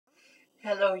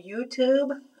Hello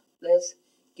YouTube, let's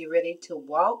get ready to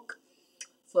walk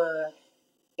for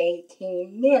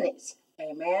 18 minutes.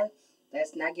 Amen.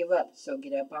 Let's not give up. So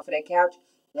get up off of that couch.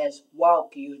 Let's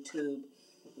walk YouTube.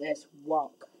 Let's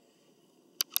walk.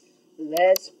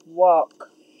 Let's walk.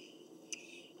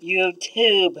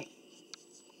 YouTube.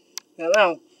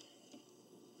 Hello.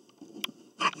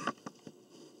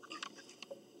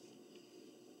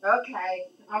 Okay,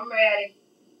 I'm ready.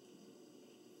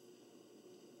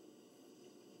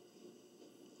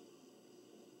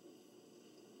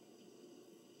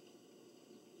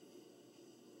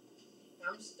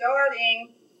 I'm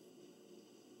starting.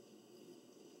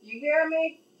 You hear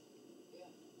me?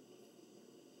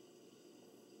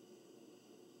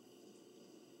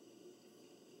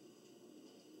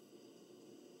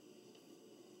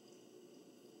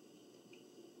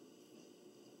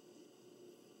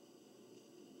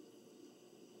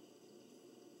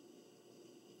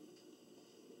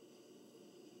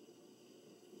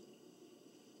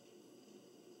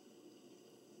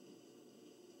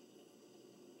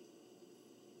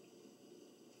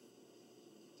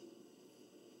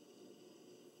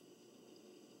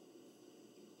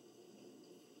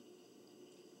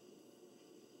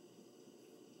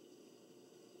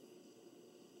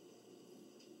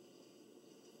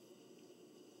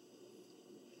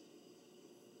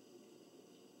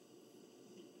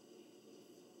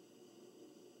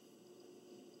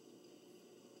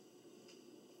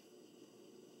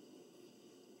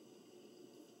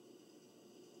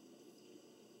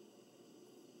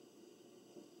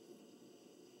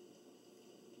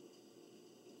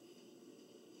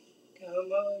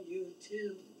 Come on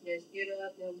YouTube. Let's get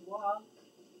up and walk.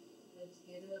 Let's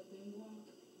get up and walk.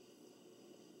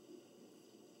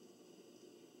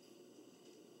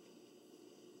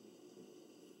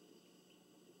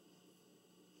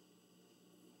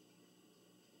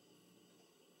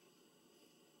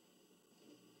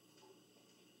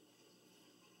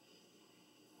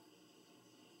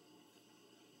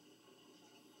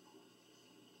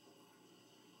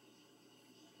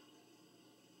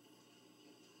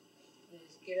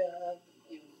 Let's get up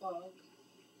and walk.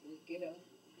 Let's get up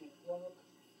and walk.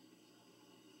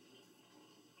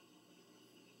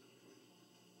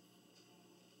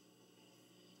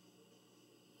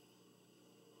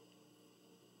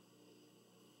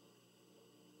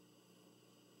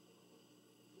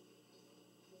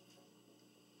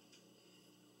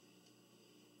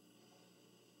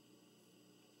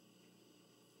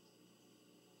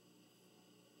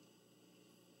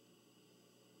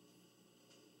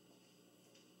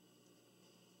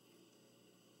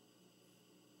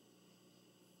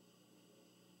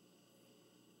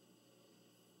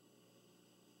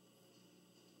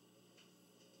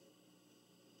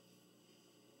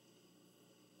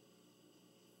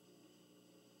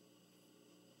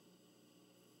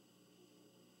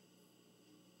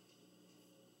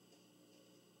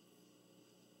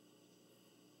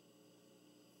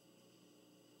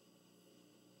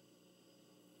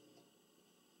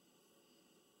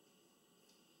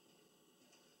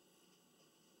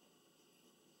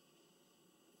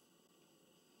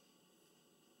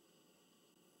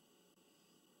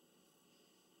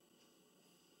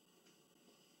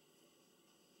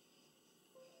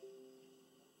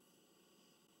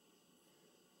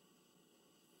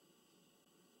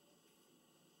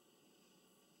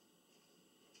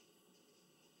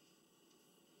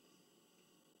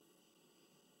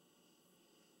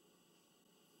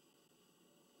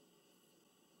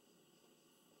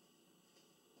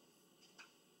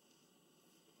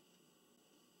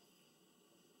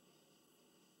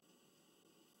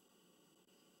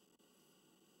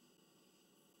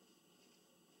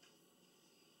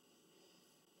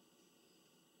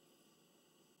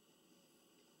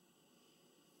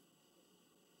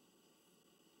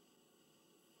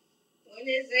 When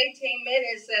is 18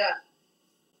 minutes up?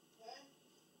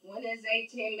 When is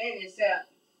 18 minutes up?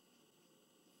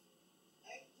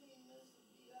 18 minutes will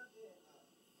be up there now.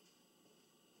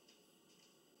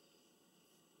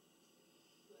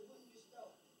 But when you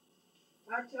start?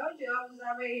 I told you I was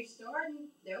already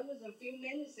starting. That was a few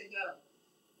minutes ago.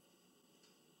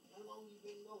 How long you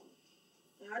been going?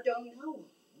 I don't know.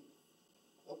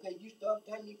 Okay, you start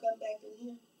time you come back in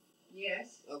here?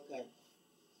 Yes. Okay.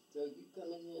 So you come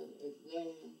in here at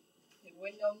 9? It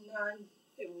wasn't no 9.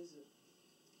 It was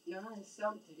 9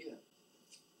 something. Yeah.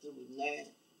 It was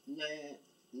 9.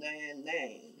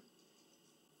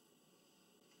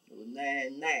 It was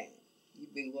 9.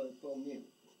 You've been going 4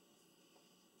 minutes.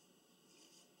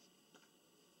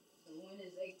 And when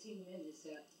is 18 minutes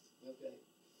up? Okay.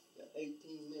 The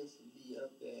 18 minutes will be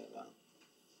up there.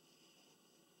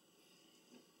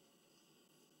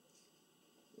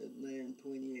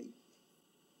 9:28.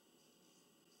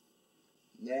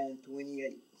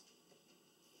 9:28.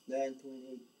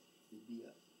 9:28 to be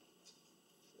up.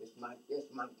 It's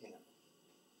my camera.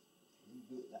 You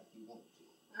do it like you want to.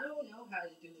 I don't know how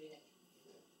to do that.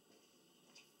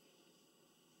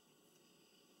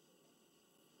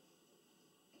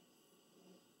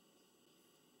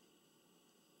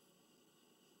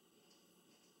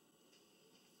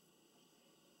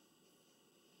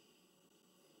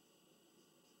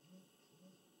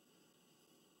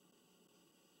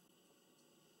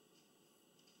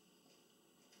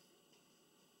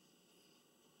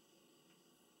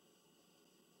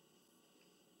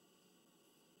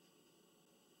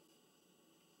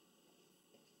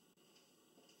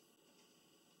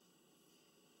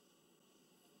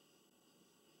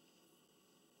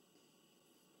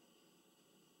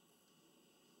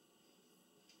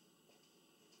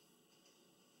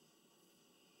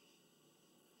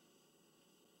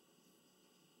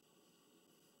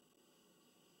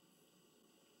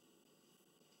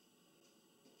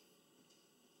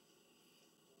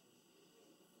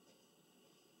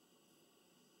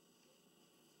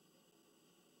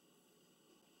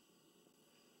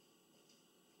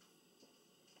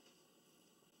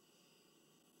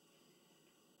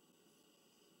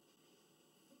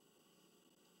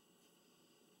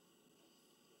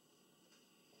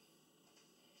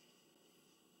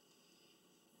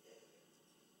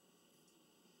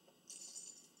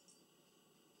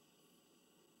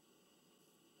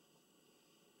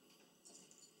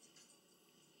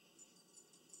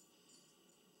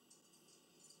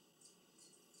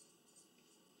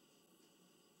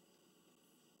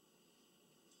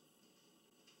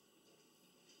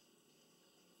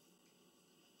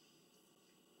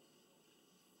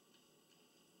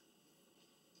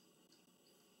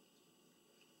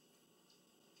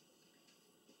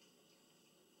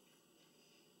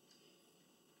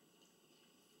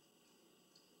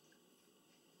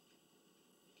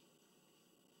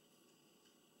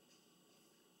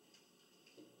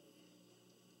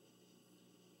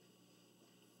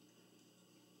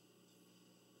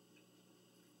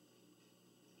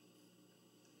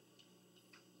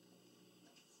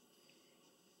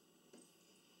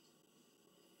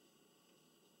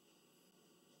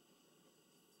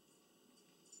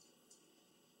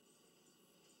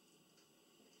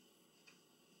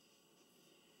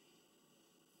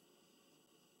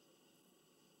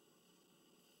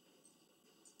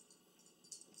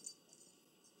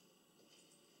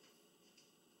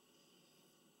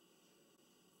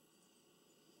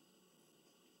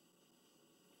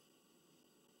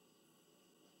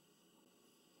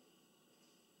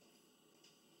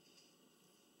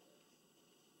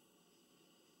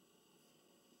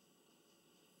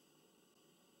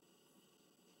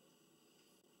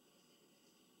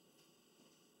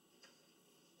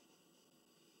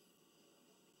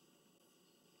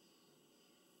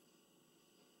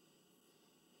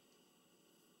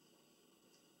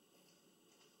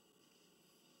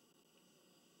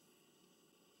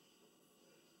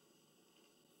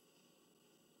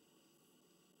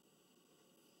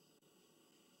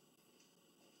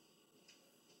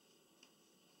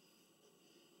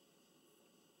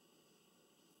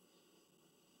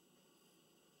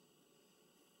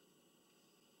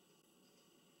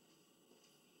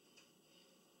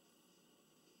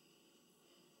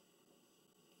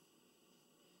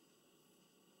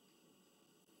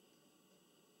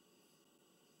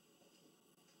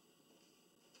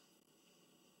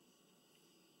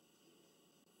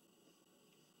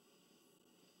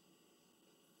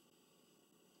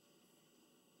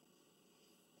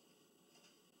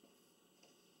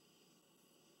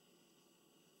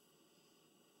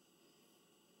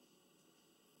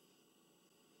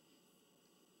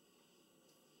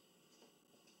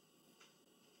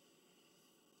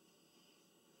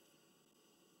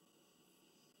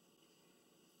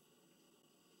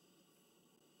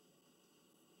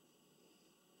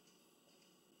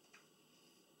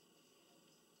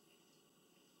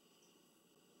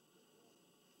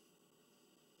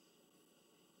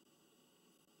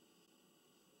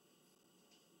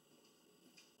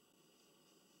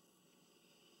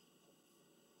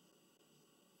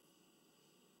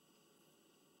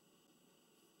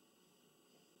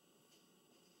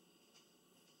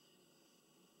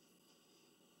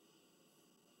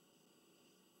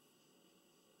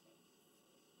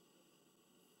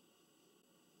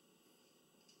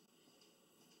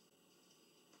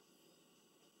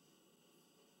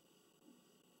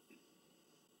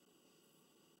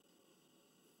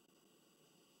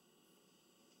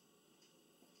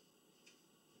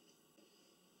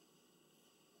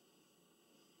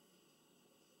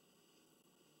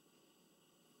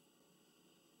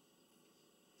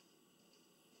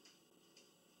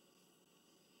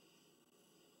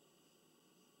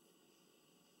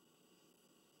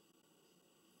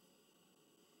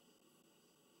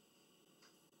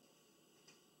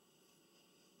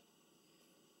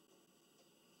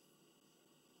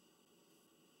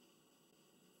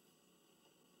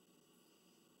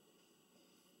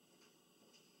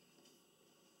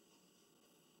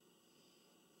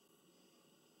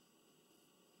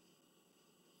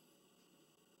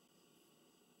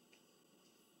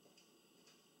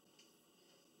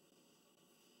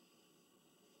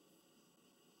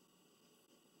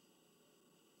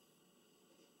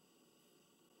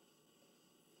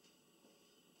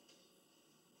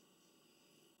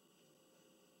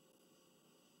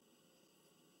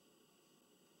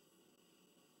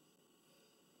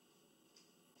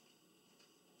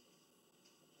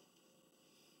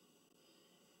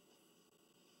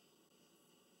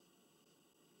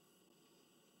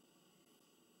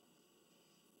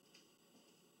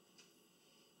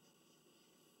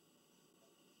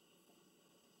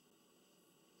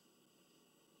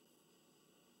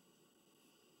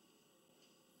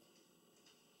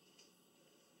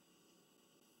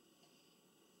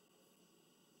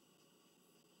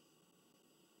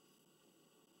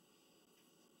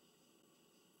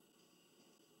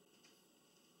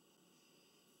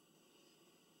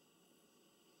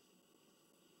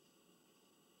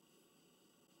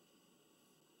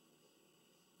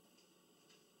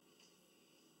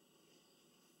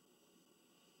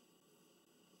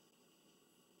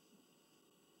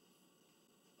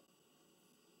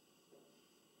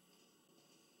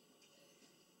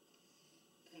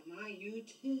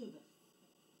 YouTube.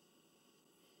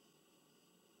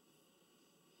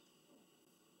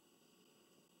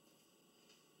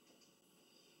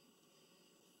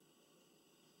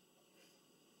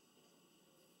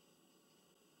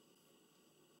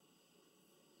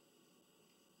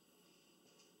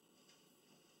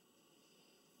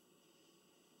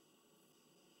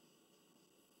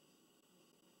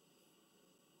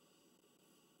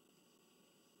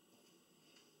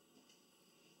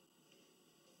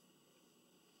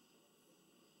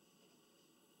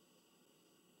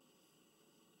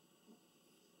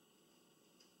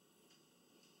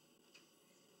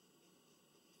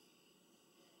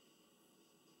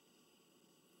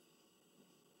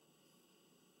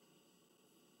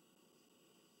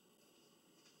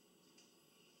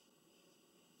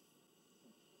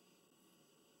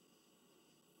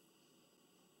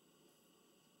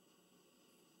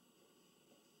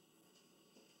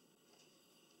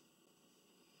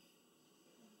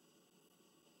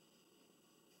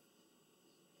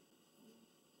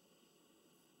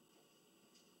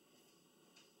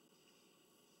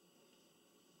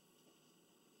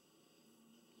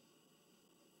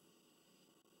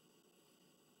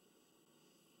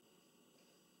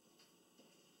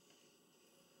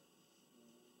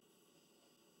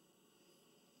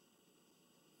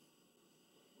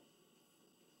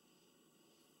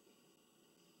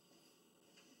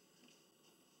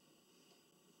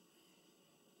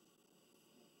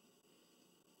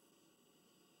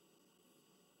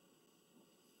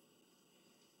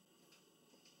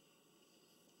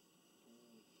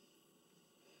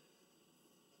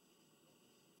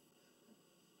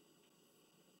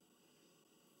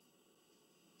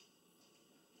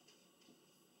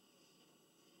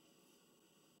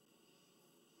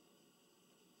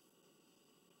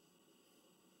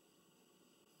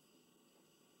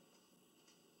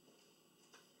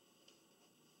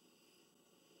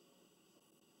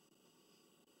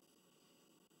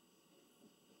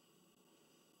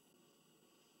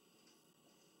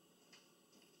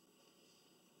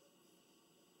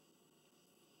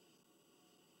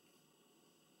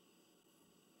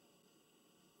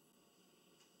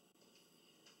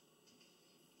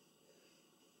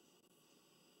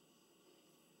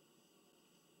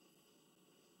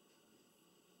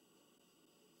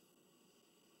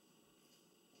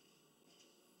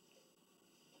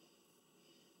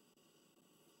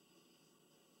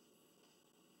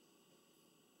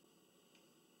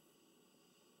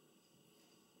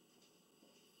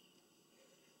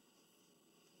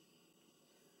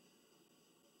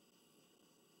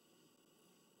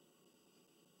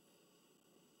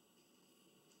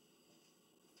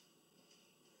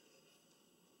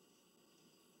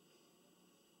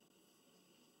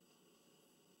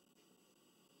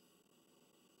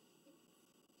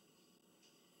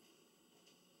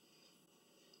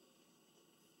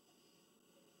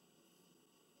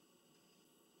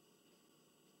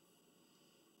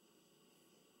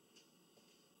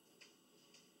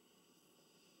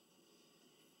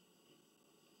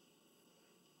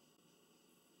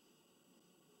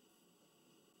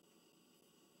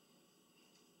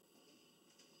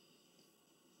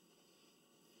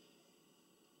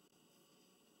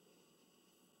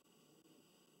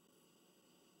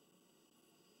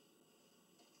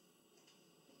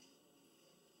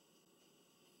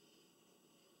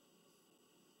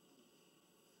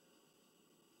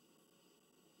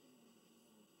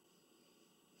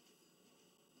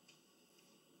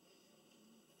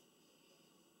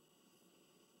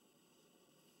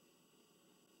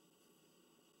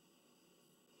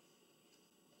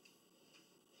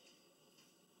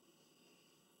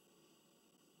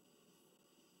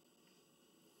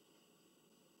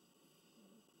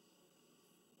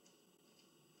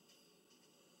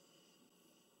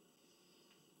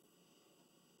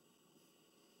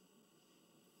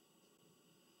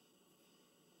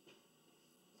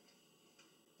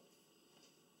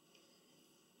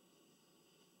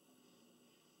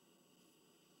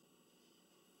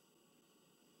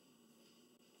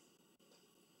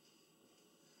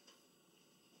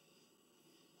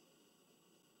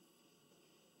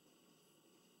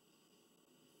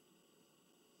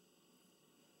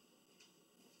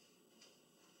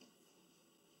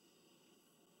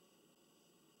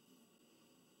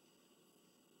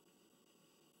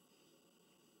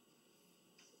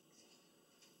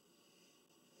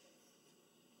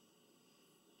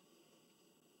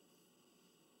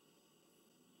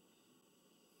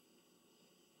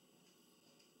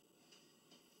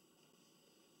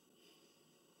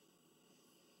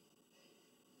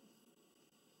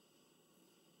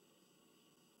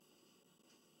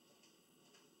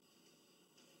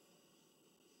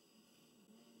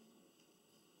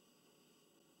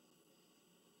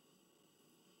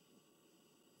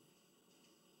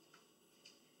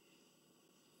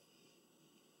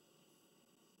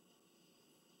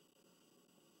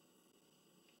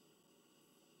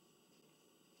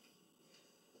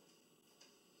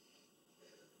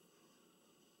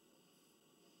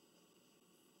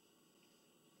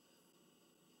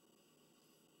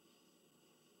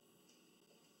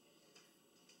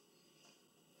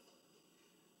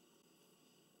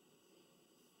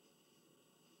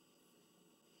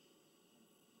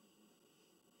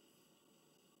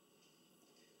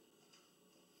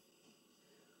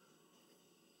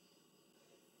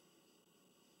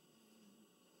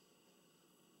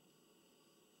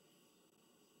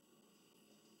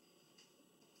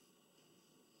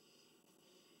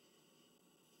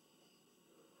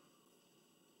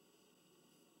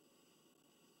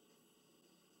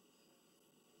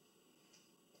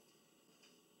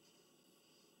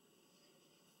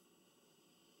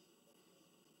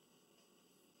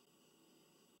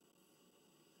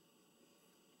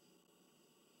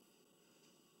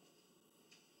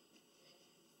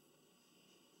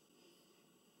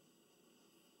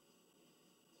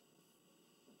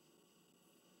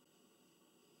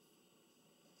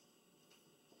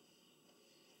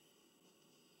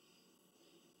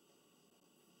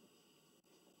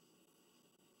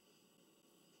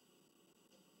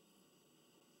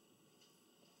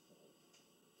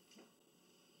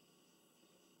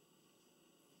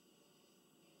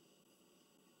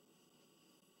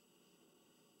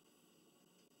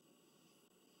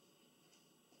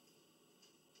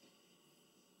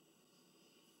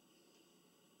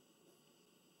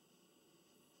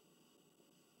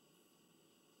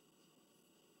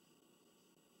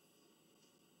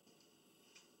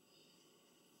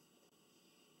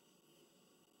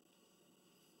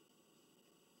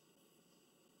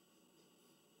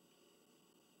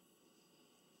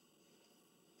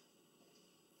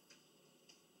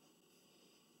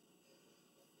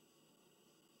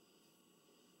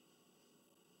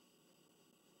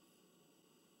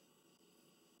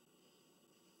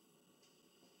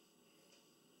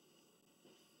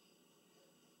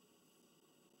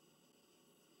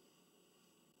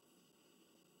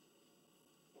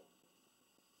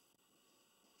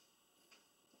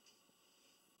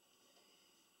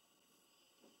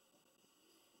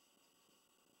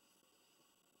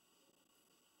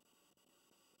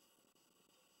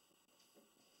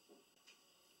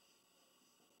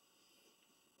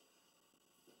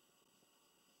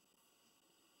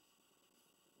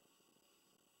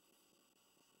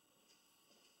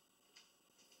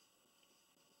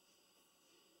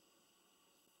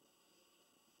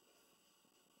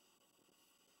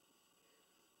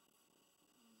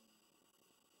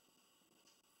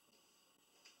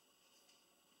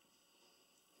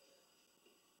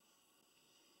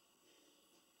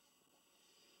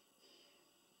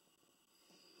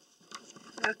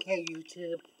 Okay,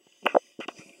 YouTube.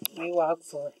 We walk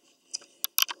for.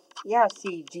 Y'all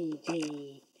see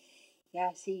Gigi.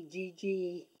 Y'all see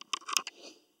Gigi.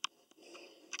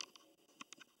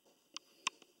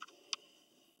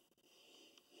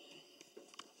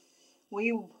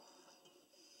 We.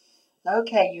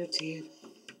 Okay, YouTube.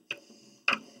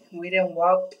 We done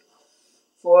walked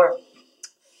for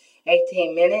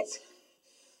 18 minutes.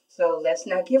 So let's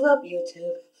not give up,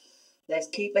 YouTube. Let's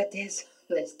keep at this.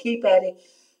 Let's keep at it.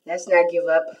 Let's not give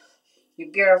up. Your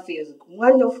girl feels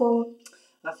wonderful.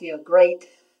 I feel great.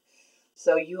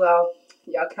 So y'all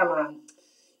come on.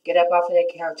 Get up off of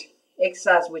that couch.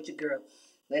 Exercise with your girl.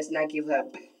 Let's not give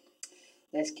up.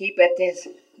 Let's keep at this.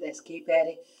 Let's keep at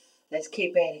it. Let's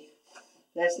keep at it.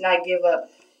 Let's not give up,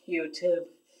 YouTube.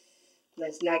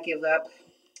 Let's not give up.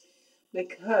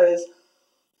 Because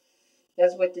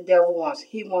that's what the devil wants.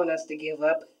 He wants us to give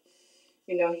up.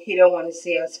 He don't want to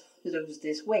see us lose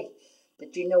this weight.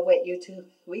 But you know what, YouTube?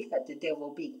 We got the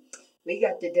devil beat. We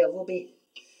got the devil beat.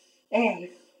 And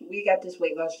we got this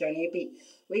weight loss journey beat.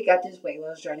 We got this weight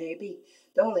loss journey beat.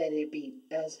 Don't let it beat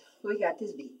us. We got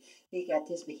this beat. We got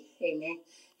this beat. Amen.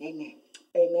 Amen.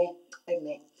 Amen.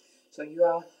 Amen. So you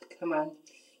all, come on.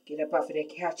 Get up off of that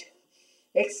couch.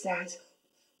 Exercise.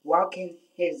 Walking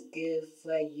is good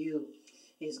for you.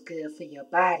 It's good for your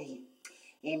body.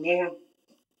 Amen.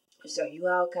 So you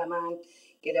all come on.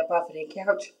 Get up off of that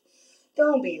couch.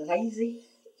 Don't be lazy.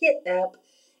 Get up.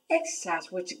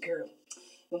 Exercise with your girl.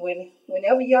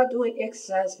 Whenever y'all doing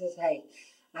exercises, hey,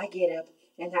 I get up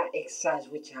and I exercise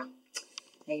with y'all.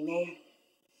 Amen.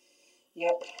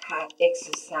 Yep, I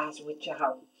exercise with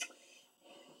y'all.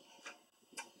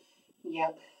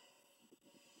 Yep.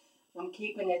 I'm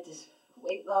keeping at this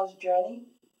weight loss journey.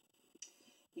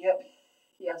 Yep.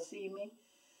 Y'all see me?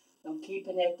 I'm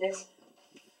keeping at this.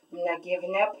 I'm not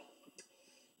giving up.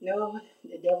 No,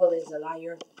 the devil is a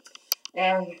liar.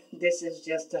 And this is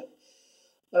just a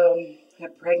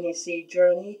pregnancy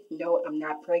journey. No, I'm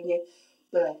not pregnant.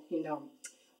 But,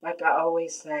 like I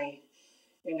always say,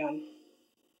 I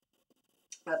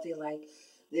feel like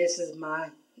this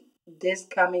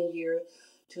coming year,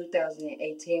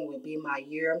 2018, will be my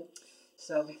year.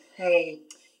 So, hey,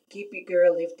 keep your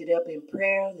girl lifted up in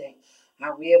prayer that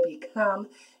I will become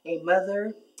a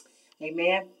mother.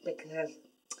 Amen. Because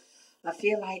I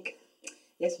feel like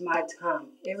it's my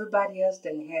time. Everybody else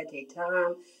done had their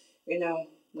time.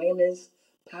 Women's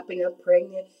popping up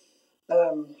pregnant.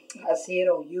 I see it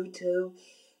on YouTube.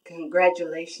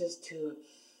 Congratulations to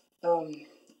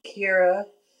Kira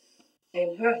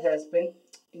and her husband.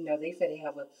 They said they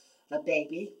have a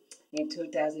baby in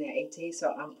 2018.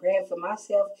 So I'm praying for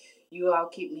myself. You all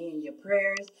keep me in your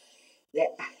prayers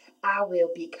that I will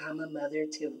become a mother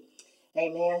too.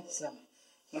 Amen. So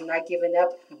I'm not giving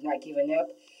up. I'm not giving up.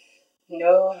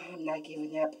 No, I'm not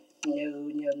giving up. No,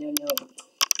 no, no, no.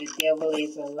 The devil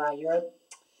is a liar.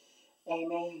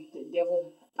 Amen. The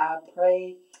devil, I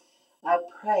pray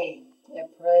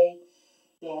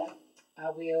that I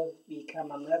will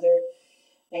become a mother.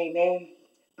 Amen.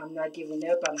 I'm not giving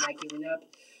up. I'm not giving up.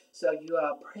 So you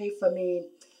all pray for me.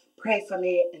 Pray for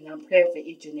me. And I'm praying for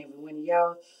each and every one of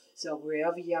y'all. So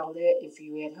wherever y'all at, if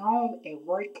you at home, at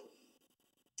work,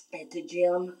 at the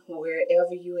gym,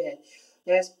 wherever you at,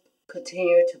 let's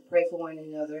continue to pray for one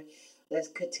another. Let's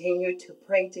continue to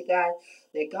pray to God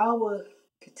that God will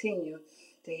continue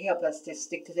to help us to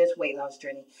stick to this weight loss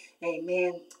journey.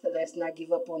 Amen. Let's not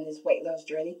give up on this weight loss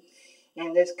journey.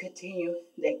 And let's continue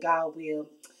that God will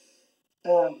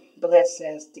bless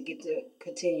us to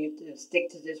continue to stick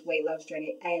to this weight loss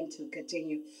journey and to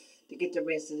continue to get the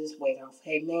rest of this weight off.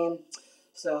 Amen.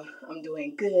 So I'm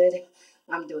doing good.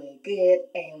 I'm doing good.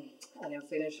 And I done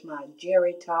finished my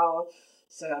geritol.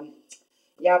 So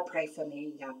y'all pray for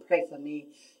me. Y'all pray for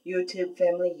me. YouTube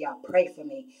family, y'all pray for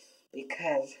me.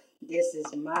 Because this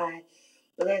is my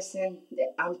blessing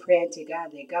that I'm praying to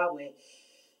God that God will,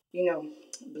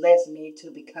 bless me to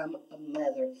become a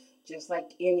mother. Just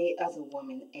like any other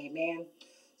woman. Amen.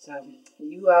 So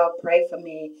you all pray for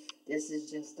me. This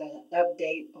is just an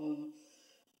update on,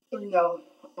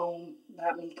 on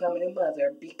about me becoming a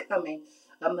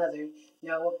mother.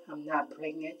 No, I'm not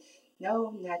pregnant.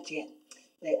 No, not yet.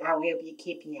 But I will be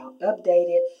keeping y'all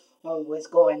updated on what's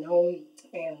going on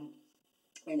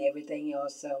and everything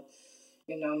else. So,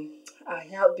 I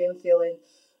have been feeling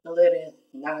a little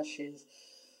nauseous.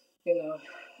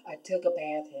 I took a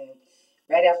bath and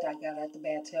right after I got out the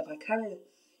bathtub, I kind of,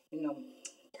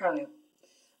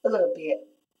 a little bit.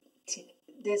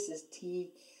 This is TMI.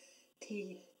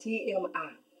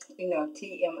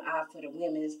 TMI for the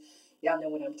women's. Y'all know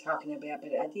what I'm talking about.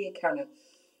 But I did kind of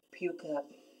puke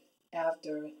up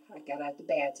after I got out the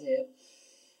bathtub.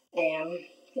 And,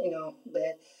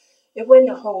 but it wasn't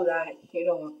a whole lot,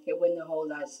 it wasn't a whole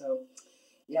lot. So,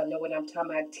 y'all know what I'm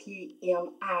talking about.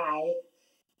 TMI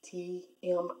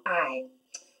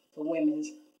for women's.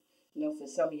 For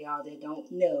some of y'all that don't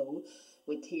know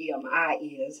what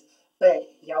TMI is, but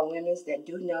y'all women's that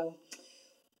do know,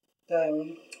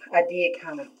 I did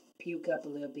kind of puke up a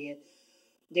little bit.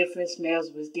 Different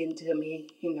smells was getting to me.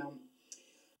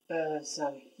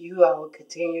 So you all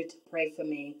continue to pray for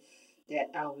me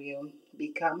that I will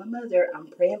become a mother. I'm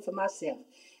praying for myself.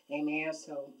 Amen.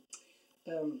 So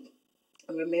um,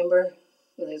 remember,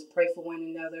 let's pray for one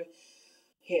another.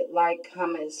 Hit like,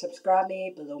 comment, subscribe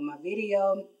me below my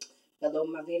video.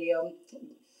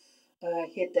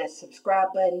 Hit that subscribe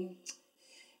button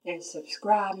and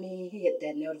subscribe me. Hit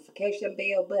that notification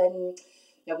bell button.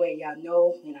 That way y'all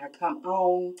know when I come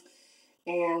on.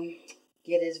 And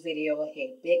give this video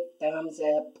a big thumbs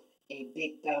up. A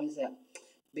big thumbs up.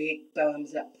 Big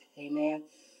thumbs up. Amen.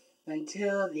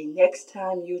 Until the next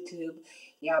time, YouTube,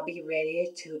 y'all be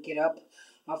ready to get up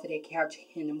off of the couch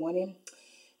in the morning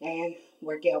and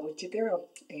work out with your girl.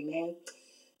 Amen.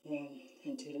 And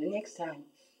until the next time,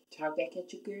 talk back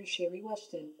at your girl, Sherry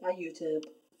Washington. Bye, YouTube.